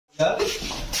Okay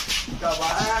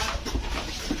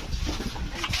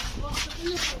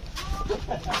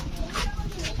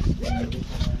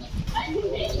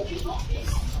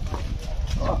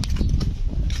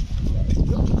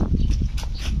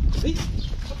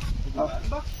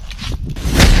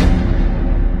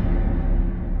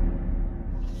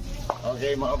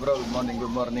mga bro, good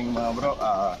morning mga bro.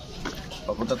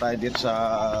 Papunta tayo dito sa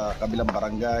kabilang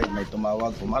barangay. May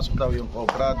tumawag, pumasok daw yung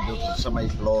cobra dito sa may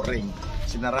flooring.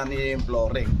 Sinara niya yung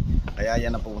flooring. Kaya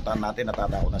yan ang pupuntahan natin,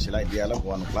 natatakot na sila. Hindi alam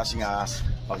kung anong klaseng ahas.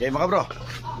 Okay mga bro,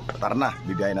 tara na,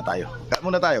 bibiyahin na tayo. Cut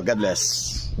muna tayo, God bless.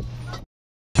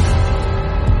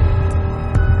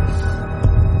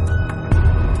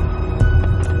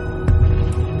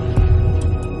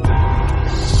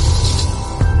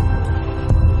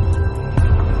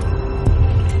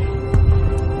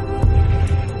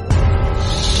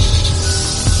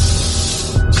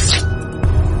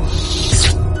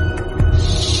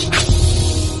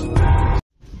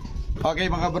 Okay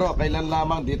mga bro, kailan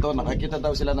lamang dito nakakita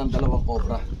daw sila ng dalawang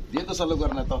cobra dito sa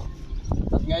lugar na to.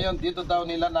 At ngayon dito daw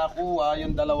nila nakuha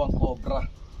yung dalawang cobra.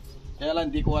 Kaya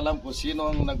lang hindi ko alam kung sino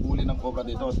ang naghuli ng cobra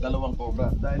dito, dalawang cobra.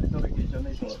 Dahil ito location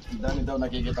na ito, dami daw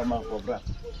nakikita mga cobra.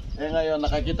 Eh ngayon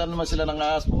nakakita naman sila ng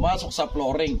ahas pumasok sa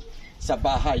flooring sa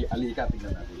bahay. Alika,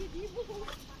 tingnan natin.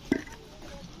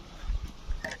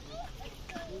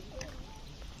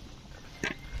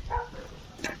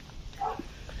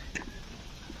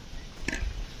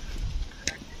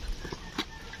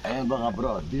 Ayan mga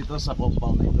bro, dito sa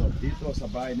compound na ito, dito sa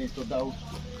bahay na ito daw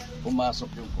pumasok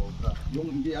yung cobra. Yung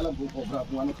hindi alam kung cobra,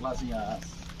 kung anong klaseng ahas.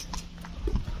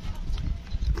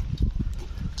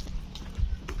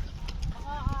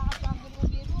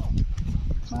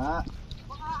 Ma?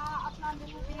 Baka aat namin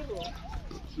mo biro.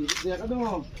 Siya ka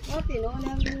doon. O,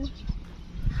 tinulang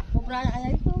cobra na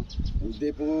kaya ito. Hindi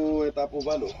po etapo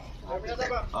balo.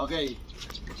 Okay.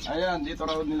 Ayan, dito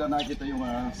raw nila nakita yung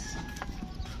ahas.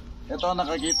 Ito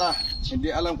nakakita,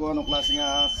 hindi alam kung anong klaseng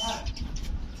ahas.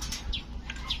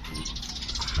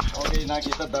 Okay,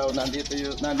 nakita daw,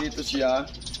 nandito siya.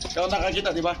 Ikaw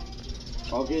nakakita, di ba?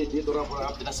 Okay, dito raw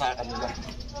pinasakan nila.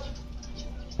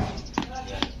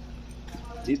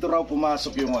 Dito raw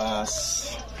pumasok yung ahas.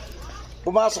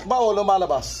 Pumasok ba o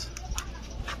lumalabas?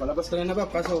 Palabas ka na ba?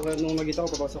 Kaso nung nakita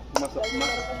ko, pumasok.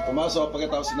 Pumasok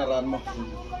pagkatapos sinaraan mo.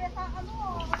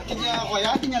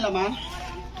 Hindi niya laman.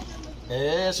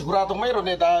 Eh, siguradong mayroon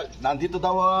eh. Nandito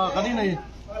daw kanina eh.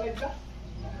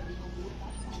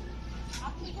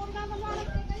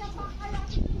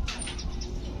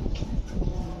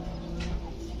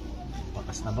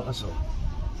 Bakas na bakas oh.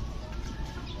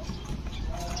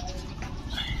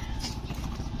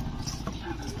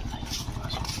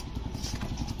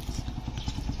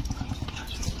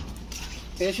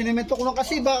 Eh, sinimento ko lang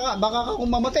kasi baka ka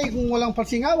kung mamatay kung walang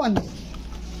palsingawan.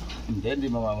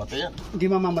 Hindi mamamatay yan. Hindi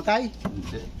mamamatay?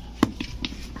 Hindi.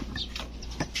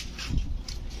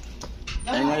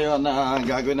 Eh ngayon,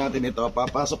 gagawin natin ito,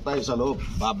 papasok tayo sa loob,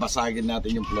 babasagin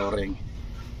natin yung flooring.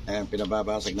 Ayan,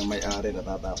 pinababasag ng may-ari,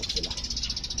 natatakot sila.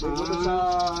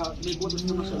 May butas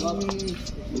naman sa loob.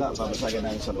 Wala, babasagin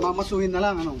natin sa loob. Mamasuhin na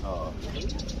lang, ano? Oo.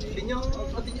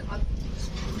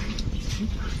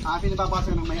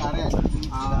 Pinababasag ng may-ari.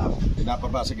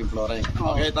 Pinapabasag yung flooring.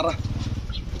 Okay, tara.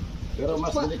 Pero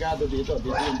mas delikado dito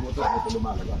yung butas, dito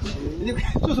lumalabas.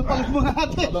 Susupalin muna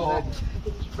natin.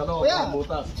 Sa loob, Kuya, ang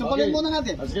butas. supalin muna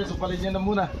natin. Sige, supalin niya na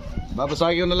muna.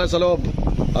 Babasagin ko na lang sa loob.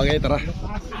 Okay, tara.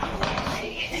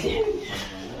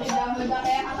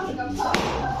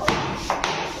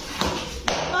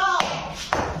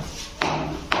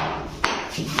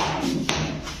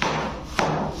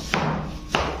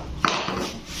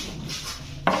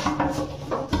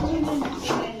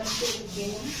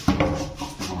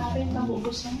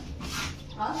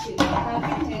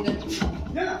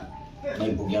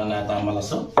 May bugyan na ata ang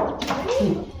malaso.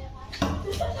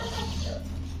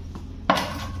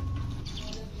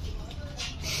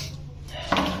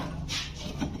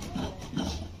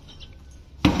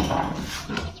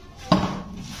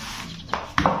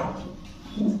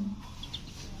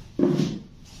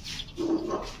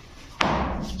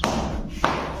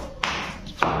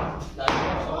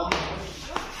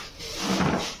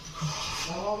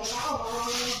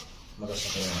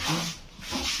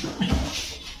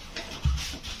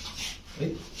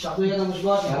 Satu yang kamu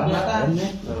buat, kelihatan.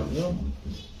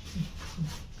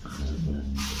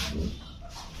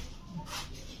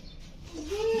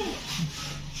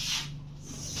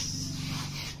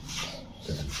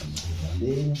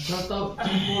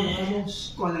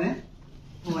 Kuha na eh?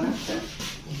 Kuha na?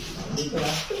 Dito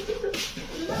lah.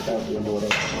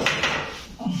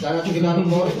 Jangan tinggalin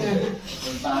borek eh.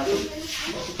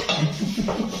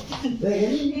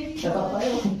 Dapat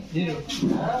tayo. Dito.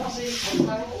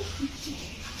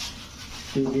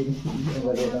 Tigil.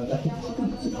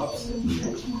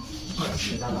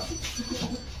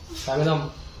 Kami nam.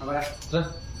 Apa ya? Tara.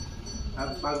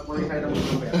 Pag-puli kayo ng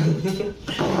mga ba?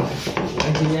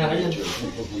 Ang sinya ka yan.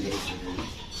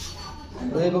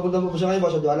 Eh, papunta mo po sa kayo,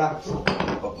 sa Duala.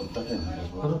 Papunta ka.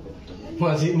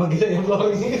 Masih mag-ila yung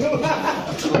vlog.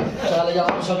 Salagyan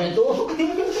ka po sa mento.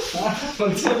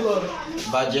 Mag-sembor.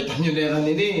 Budgetan nyo na yan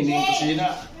ini yung kusina.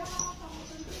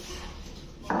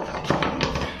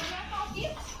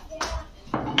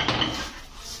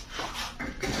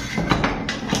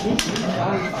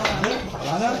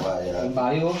 Wala na. Sawayan.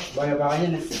 Bayo. Bayo ba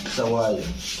kanyan eh? Sawayan.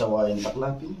 Sawayan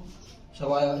taklapin.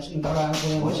 Sawaya, intakaan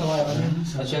ko yung sawaya kanyan.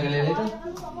 At siya nalilito.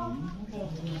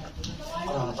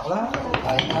 Takla.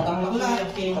 Ay, tatang lang lahat.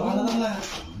 Tatang lang.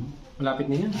 Malapit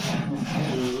na yan.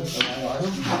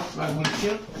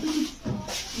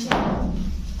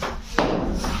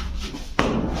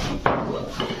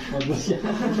 Bagus ya.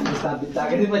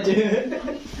 Bintang-bintang ini macam.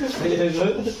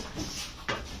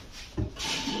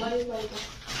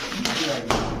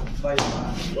 Bayo.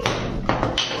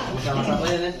 Sama-sama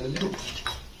yan eh.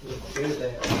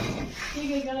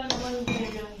 Sige, gano'n naman yung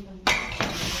gano'n.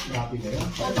 Grabe kayo.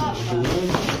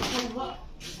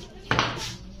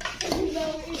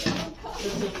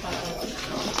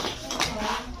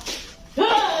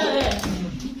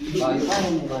 Bayo ka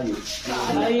mo, bayo.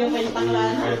 Bayo yung may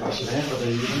taklan. Kaya pa sila yan.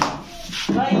 Patayin nyo.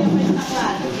 Bayo yung may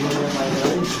taklan.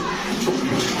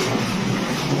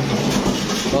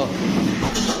 Oh.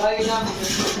 Bayo na.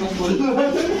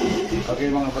 Okay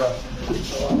mga bro.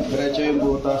 Diretso yung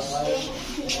butas.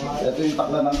 Ito yung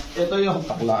takla ng... Ito yung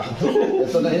takla.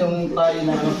 Ito na yung tayo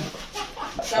ng...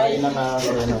 Tayo ng ahas.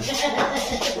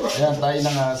 Ayan, tayo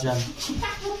ng ahas yan.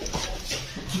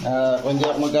 Kung hindi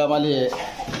ako magkamali eh,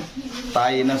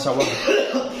 tayo ng sawa.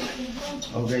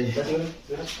 Okay.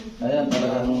 Ayan,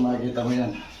 talagang makikita mo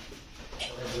yan.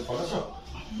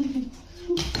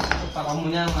 Parang mo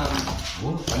niya, ma'am.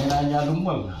 Oh, kanina niya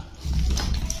lumal.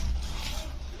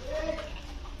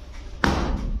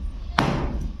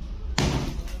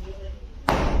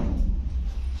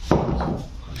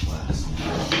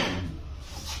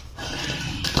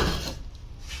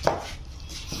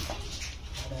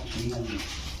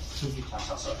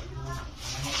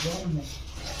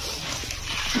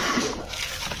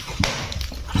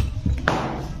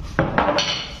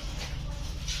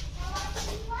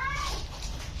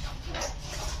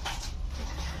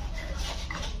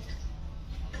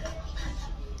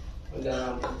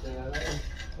 Udah.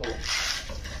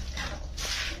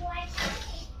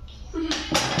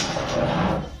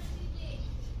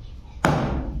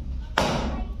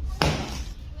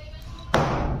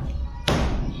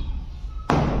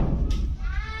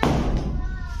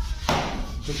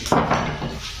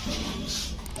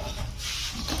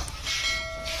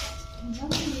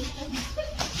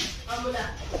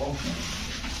 Oh.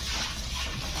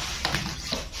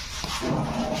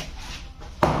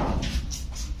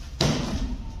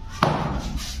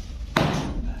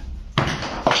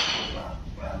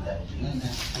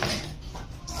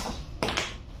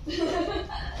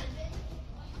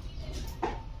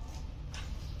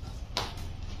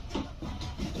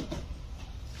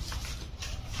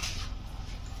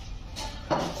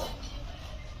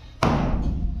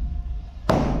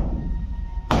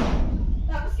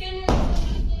 Tapos ganyan.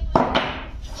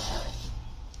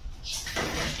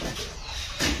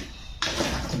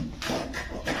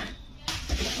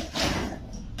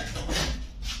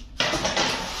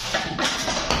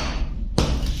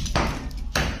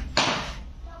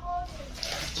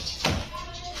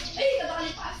 Ay,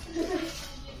 nakalipas.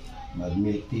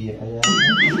 Mag-milk tea kaya.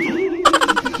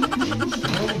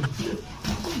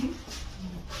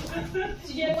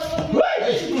 Sige, pag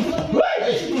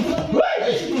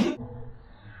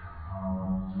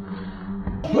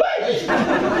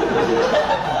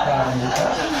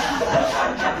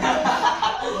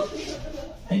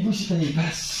Ay, busi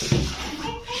kalipas.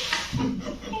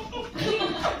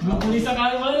 Bumuli sa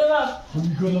kanan mo na lang.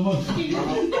 Hindi ko naman.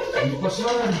 Kalipas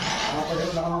na rin.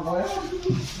 Nakapagano na ka mga kaya?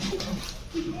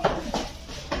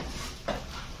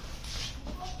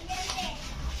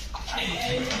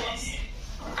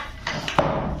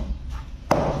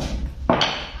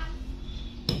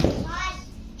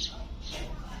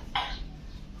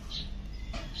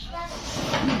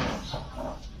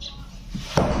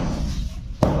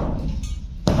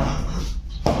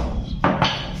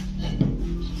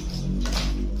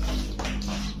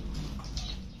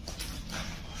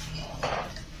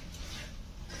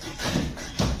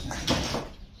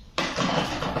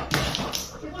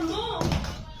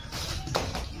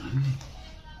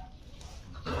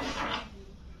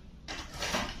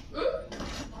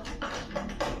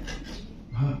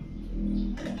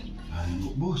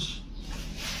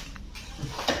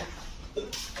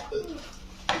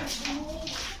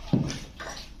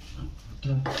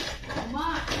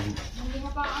 Ma, hindi mo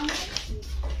pa ang...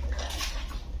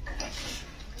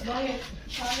 Bakit?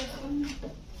 Sabi ko.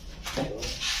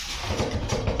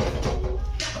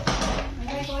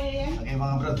 Ay, kuya yan? Okay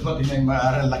mga brad, pati na yung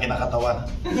maaral, laki na katawan.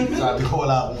 Sabi ko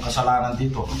wala akong kasalanan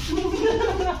dito.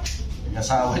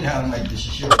 Kasawa niya ang may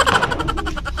desisyon.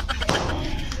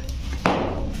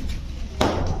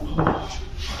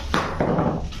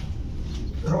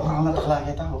 Pero kang natakla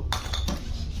kita ko.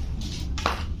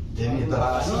 Demi ito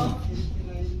kasi.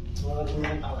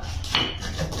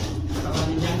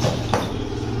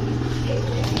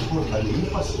 Oh,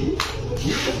 nalipas eh.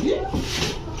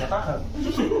 Katakan.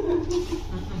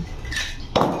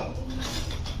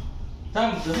 Sam,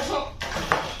 dasok.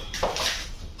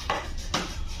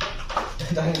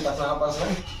 Dahil pas lang.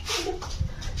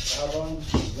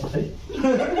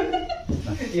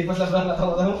 Ipas lang ba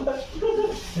natawa-tawa?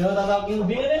 Tinatatawag yung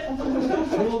bingan eh.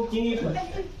 Ano kingi pa?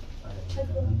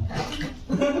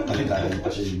 Nakita pa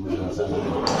siya yung mga sana.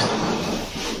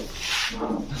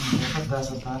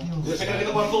 Pagdasan tayo. Kasi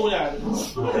kanina kwarto ko yan.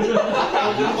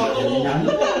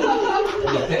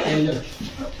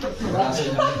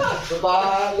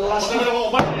 Luwas ka na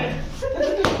ako ubat eh.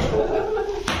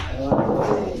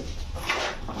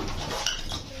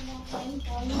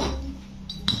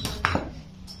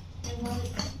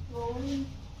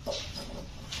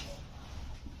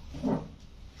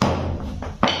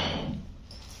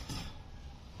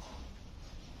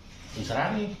 Ang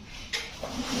sarami.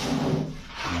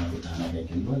 Nakita na kay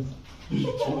Kilbon.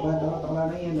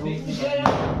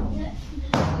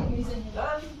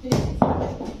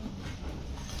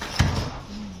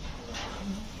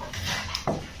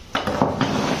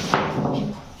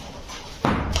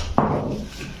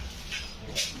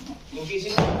 Yung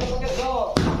kising mo naman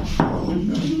kayo.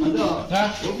 Ano? Ha?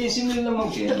 Yung kising mo naman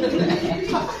kayo.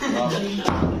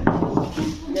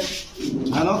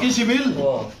 Ano kay si Bill?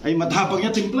 Oo. Ay matapag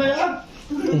niya timpla ya.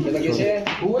 Kasi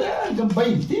Wala,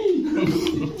 gambay di.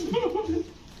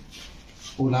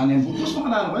 Wala na yung bukas mga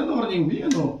nano. Ano ka rin yung bill,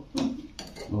 ano?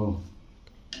 Oh.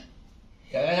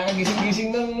 kaya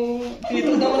nakagising-gising ng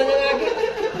pinito naman na nga agad.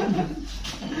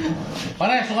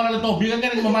 Pare, suka na ito. Bilang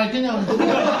ka rin, mamahit ka niya.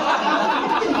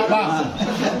 Ba?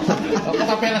 Ako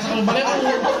ka pera sa kalubalik.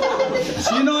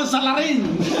 Sino ang salarin?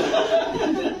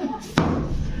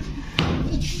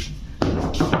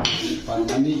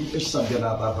 Panganipis sa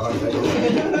binata parang kayo.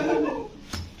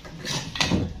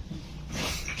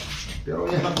 Pero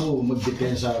yan ako,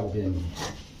 magdepensa ako kayo.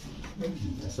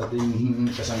 Sa ating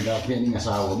kasanggap yan yung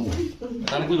asawa mo.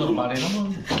 Tari ko, normal rin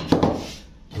naman.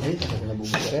 Ay, talaga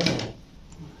nabubuka rin.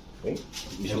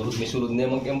 May sulod na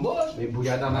yung mag-embos. May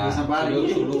buya naman sa bari.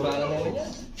 Sulura na naman yan.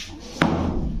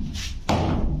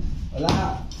 Wala.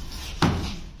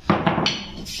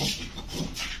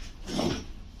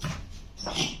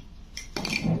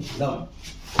 Dam.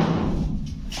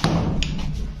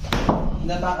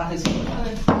 Natakalis ko.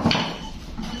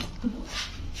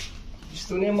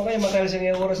 Gusto niya makaya matalis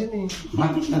ang oras yun eh.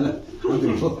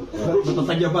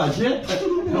 Natatagya budget.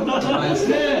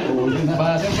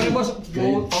 Ba, siyempre boss,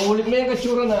 paulit mo yung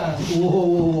katsura na.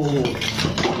 Oo.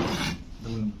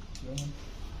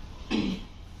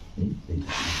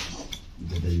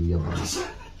 Dadayuya pa isa.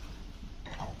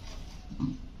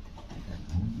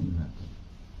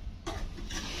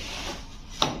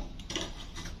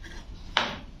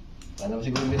 Ano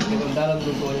siguro may kandalan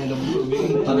doon ko yung lubig.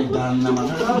 Taligdahan naman.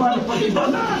 Balik pa iba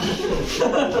na.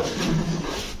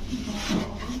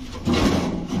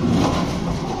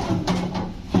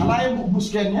 Ala yung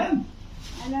bubusken yan.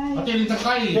 Pati rin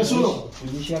takay. Kesulok.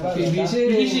 PBC.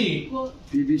 PBC.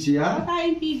 PBC yan.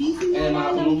 Tayong PBC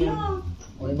na alam nyo.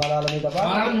 May malalamit pa?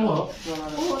 Marang mo.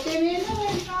 Oo, tingin na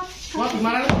rin ka. What?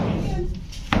 Marang mo.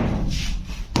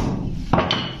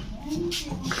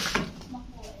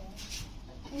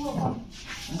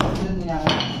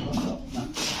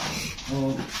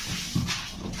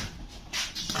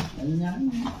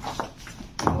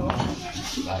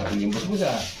 Parang yung bus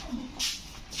ah.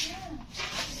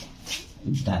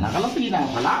 Dana ka lang pina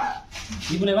pala.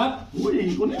 Di mo na ba?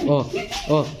 Uy, ko na.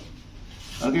 Oh.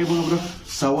 Okay mga bro,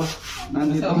 sawa.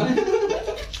 Nandito na.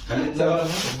 Sawa.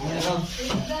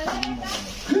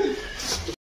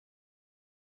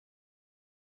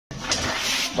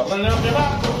 Bakal na lang ba?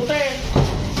 Puti.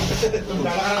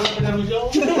 Kala ka lang pinarusyo.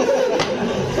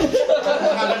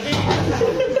 Nakalagi.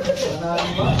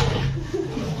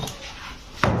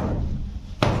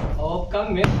 Oh,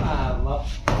 kami tama.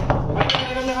 Ay,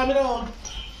 kailangan na kami doon.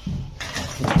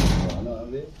 Ano,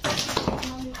 abi?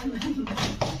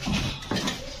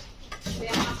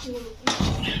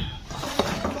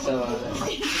 Sawa.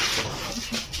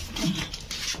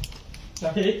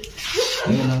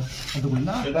 Ayun na. Ang dugol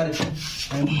na. Ayun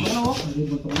na oh.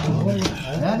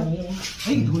 Ayan.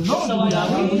 Ay, dugol na. Dugol na.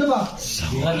 Dito ba?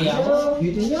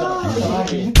 Dito niya.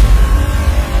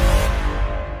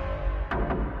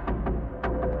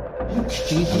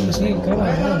 Sige, tapos ngayon.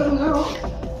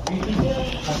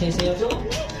 Kasi sa'yo to.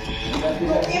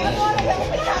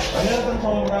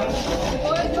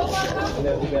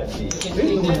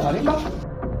 Dugol na rin ba?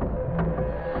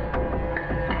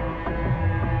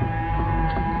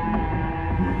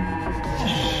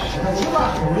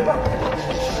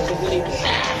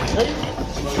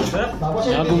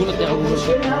 Nagugulot niya ako.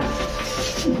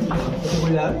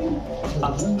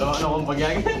 Ano kong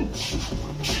pagyagin?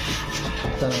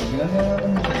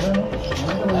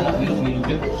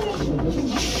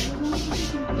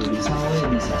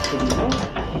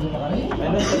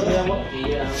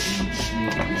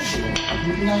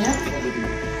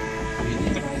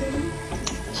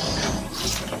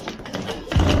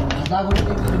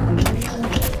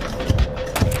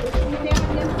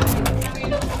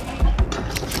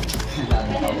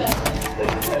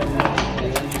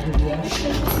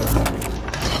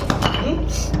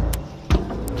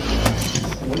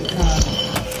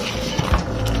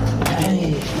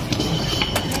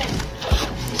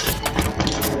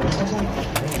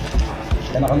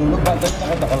 Nakalulog ba?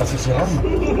 Nakalasisiran.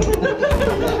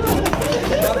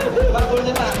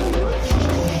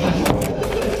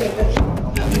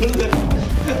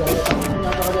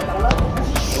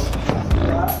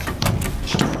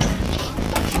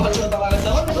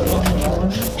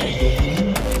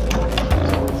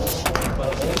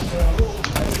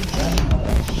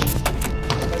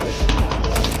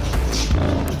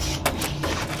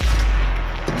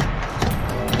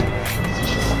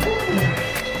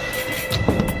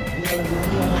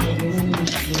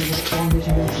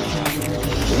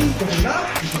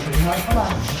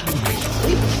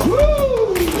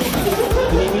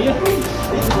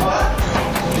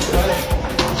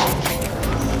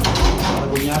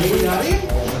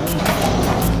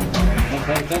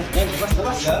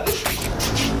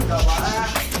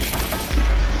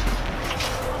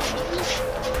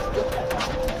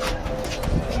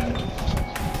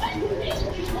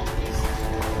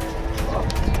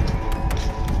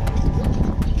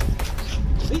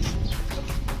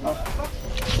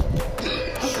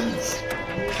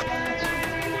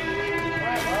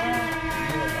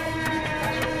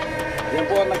 Yan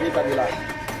po ang nakita nila.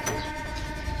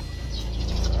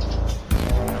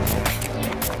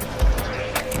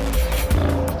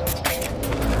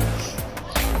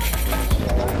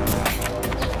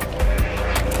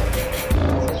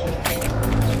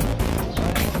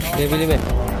 Bili ba?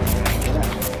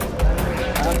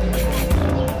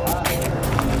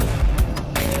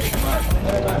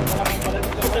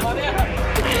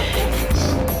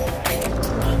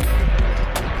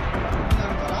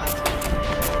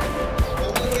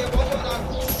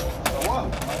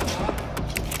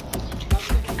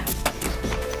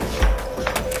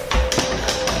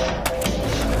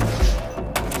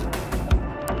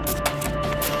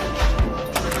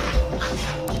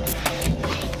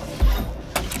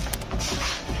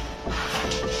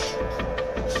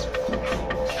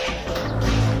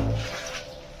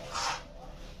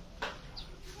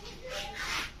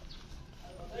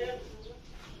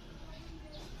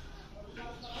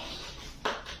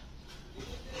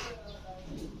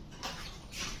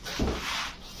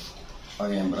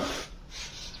 Ayan bro,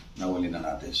 nahuli na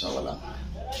natin sa walang.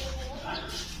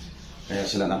 Kaya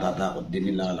sila natatakot, din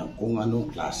nila alam kung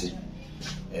anong klase.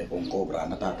 Kung cobra,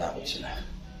 natatakot sila.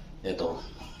 Ito,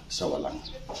 sa walang.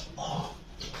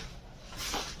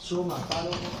 Suma,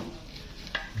 paano mo?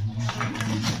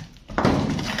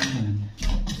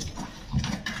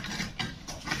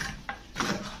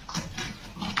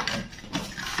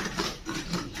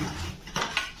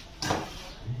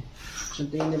 Sa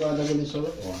tingin niyo ba nagulong sa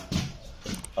ulo?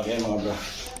 Okay mga bro,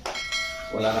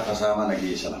 wala na kasama,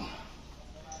 nag-iisa lang.